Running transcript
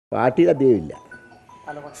പാർട്ടിയിൽ അദ്ദേഹമില്ല.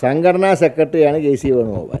 സംഘടനാ സെക്രട്ടറിയാണ് KC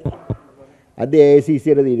വേണുഗോപാൽ. അത്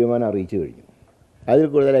AICCയുടെ തീരുമാനം അറിയിച്ചു കഴിഞ്ഞു. അതിൽ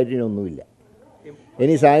കൂടുതലായിട്ട് ഇനിയൊന്നുമില്ല.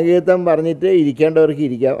 ഇനി സാങ്കേതികത്വം പറഞ്ഞിട്ട് ഇരിക്കേണ്ടവർക്ക്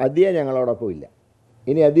ഇരിക്കാം. അദ്ദേഹം ഞങ്ങളോടൊപ്പം ഇല്ല.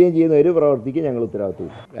 ഇനി അദ്ദേഹം ചെയ്യുന്ന ഒരു പ്രവൃത്തിക്ക് ഞങ്ങൾ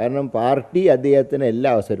ഉത്തരവാദിത്വമില്ല. കാരണം പാർട്ടി അദ്ദേഹത്തിന്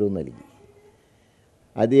എല്ലാ അവസരവും നൽകി.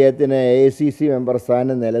 അദ്ദേഹത്തിന് AICC മെമ്പർ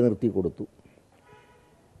സ്ഥാനം നിലനിർത്തി കൊടുത്തു.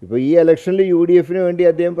 ഇപ്പോൾ ഈ ഇലക്ഷനിൽ UDFന് വേണ്ടി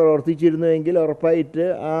അദ്ദേഹം പ്രവർത്തിച്ചിരുന്നുവെങ്കിൽ ഉറപ്പായിട്ട്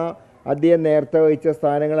അദ്ദേഹം നേരത്തെ വഹിച്ച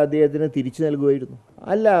സ്ഥാനങ്ങൾ അദ്ദേഹത്തിന് തിരിച്ചു നൽകുമായിരുന്നു.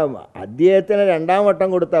 അല്ല, അദ്ദേഹത്തിന് രണ്ടാം വട്ടം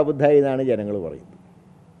കൊടുത്ത അബദ്ധമായി എന്നാണ് ജനങ്ങൾ പറയുന്നത്.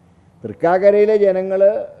 തൃക്കാക്കരയിലെ ജനങ്ങൾ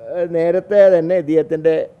നേരത്തെ തന്നെ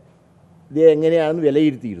ഇദ്ദേഹം എങ്ങനെയാണെന്ന്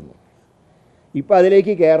വിലയിരുത്തിയിരുന്നു. ഇപ്പോൾ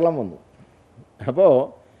അതിലേക്ക് കേരളം വന്നു. അപ്പോൾ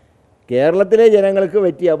കേരളത്തിലെ ജനങ്ങൾക്ക്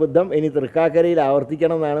പറ്റിയ അബദ്ധം ഇനി തൃക്കാക്കരയിൽ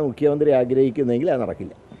ആവർത്തിക്കണം എന്നാണ് മുഖ്യമന്ത്രി ആഗ്രഹിക്കുന്നതെങ്കിൽ അത്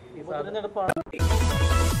നടക്കില്ല.